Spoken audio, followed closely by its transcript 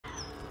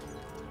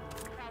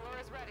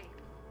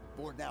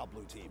Board now,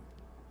 blue team.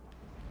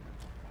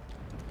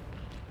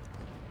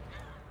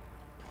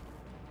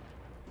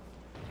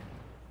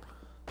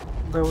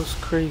 That was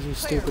crazy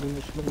stupid and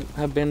it shouldn't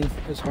have been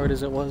as hard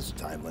as it was.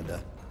 Time,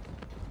 Linda.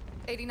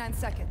 89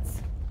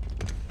 seconds.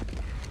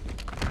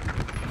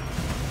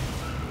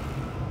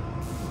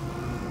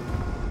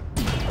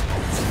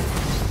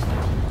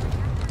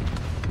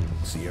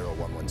 Sierra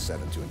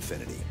 117 to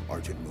Infinity.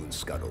 Argent Moon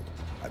scuttled.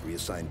 I've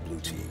reassigned blue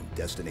team.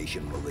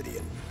 Destination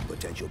Meridian.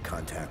 Potential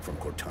contact from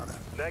Cortana.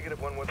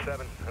 Negative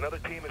 117. Another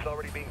team is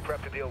already being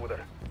prepped to deal with her.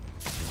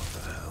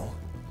 What the hell?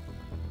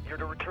 You're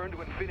to return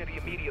to Infinity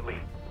immediately.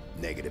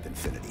 Negative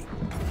Infinity.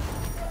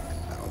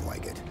 I don't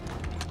like it.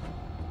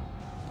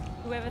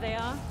 Whoever they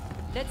are,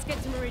 let's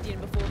get to Meridian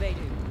before they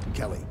do.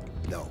 Kelly,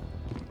 no.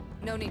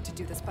 No need to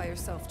do this by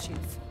yourself, Chief.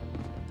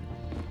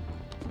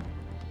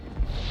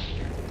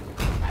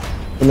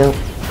 You know,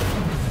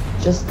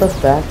 just the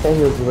fact that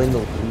he was willing to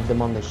leave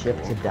them on the ship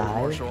to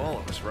die. Marshal all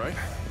of us, right?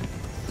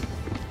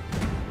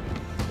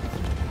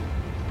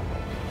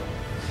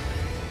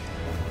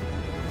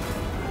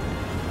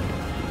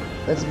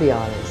 Let's be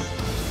honest.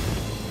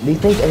 Do you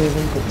think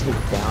anyone could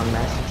take down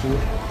Master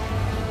Chief?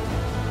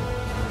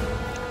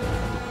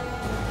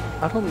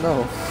 I don't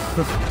know.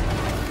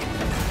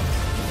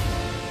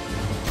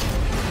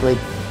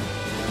 Like,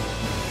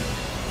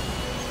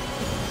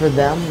 for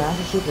them,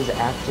 Master Chief has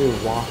actually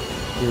walked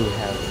through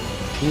hell.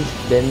 He's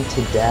been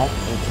to death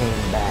and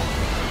came back.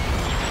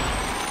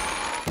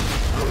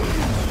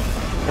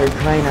 They're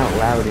crying out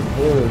loud in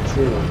Halo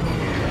 2.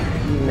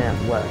 He meant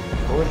what?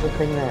 What was the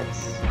thing that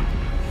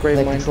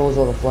controls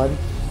all the flood?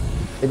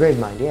 The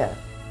Gravemind, yeah.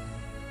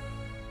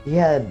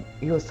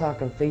 He was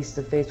talking face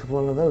to face with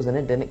one of those and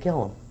it didn't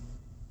kill him.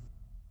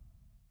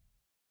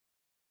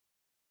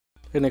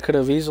 And it could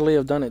have easily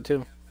have done it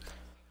too.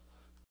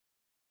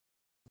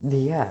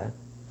 Yeah.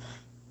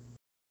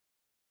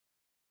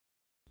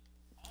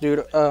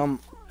 Dude, I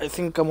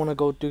think I want to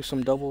go do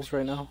some doubles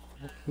right now.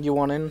 You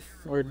want in?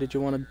 Or did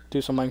you want to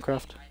do some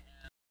Minecraft?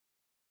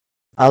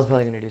 I was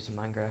probably going to do some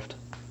Minecraft.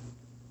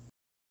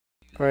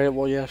 Alright,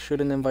 well yeah,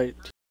 shoot an invite.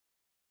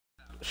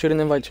 Shoot an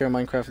invite to your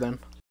Minecraft then.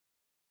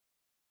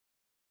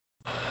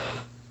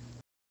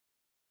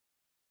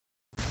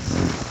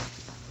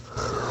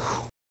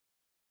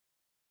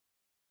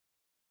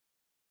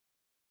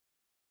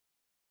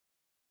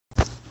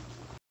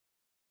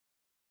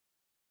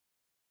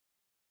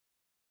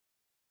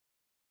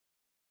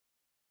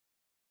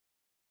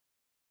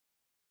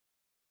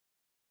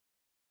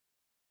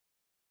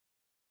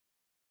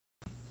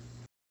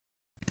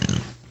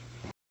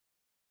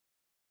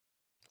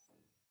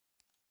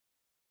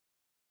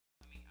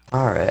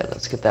 Alright,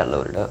 let's get that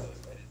loaded up.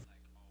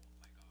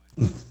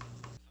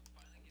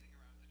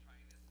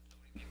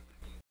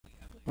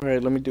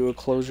 Alright, let me do a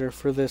closure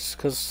for this,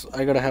 because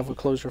I gotta have a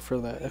closure for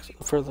that,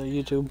 for the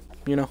YouTube,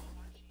 you know?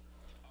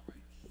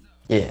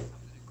 Yeah.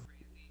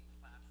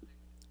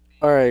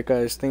 Alright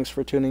guys, thanks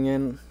for tuning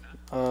in.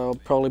 I'll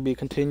probably be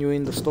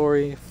continuing the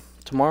story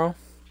tomorrow,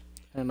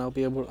 and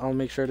I'll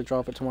make sure to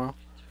drop it tomorrow.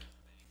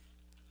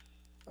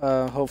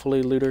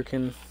 Hopefully Looter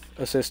can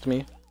assist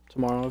me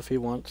tomorrow if he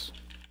wants.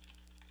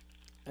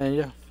 And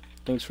yeah,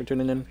 thanks for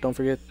tuning in. Don't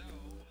forget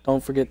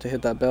to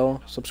hit that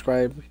bell,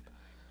 subscribe,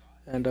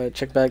 and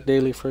check back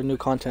daily for new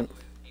content.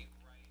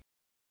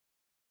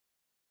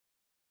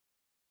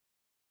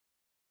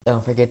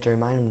 Don't forget to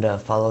remind him to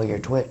follow your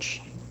Twitch.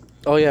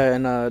 Oh yeah,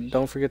 and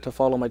don't forget to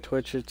follow my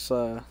Twitch. It's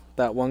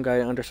that one guy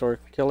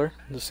 _killer,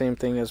 the same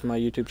thing as my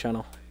YouTube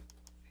channel.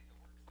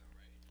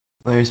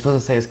 Well, you're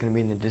supposed to say it's going to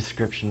be in the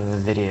description of the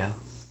video.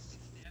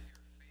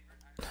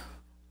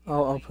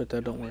 I'll put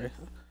that, don't worry.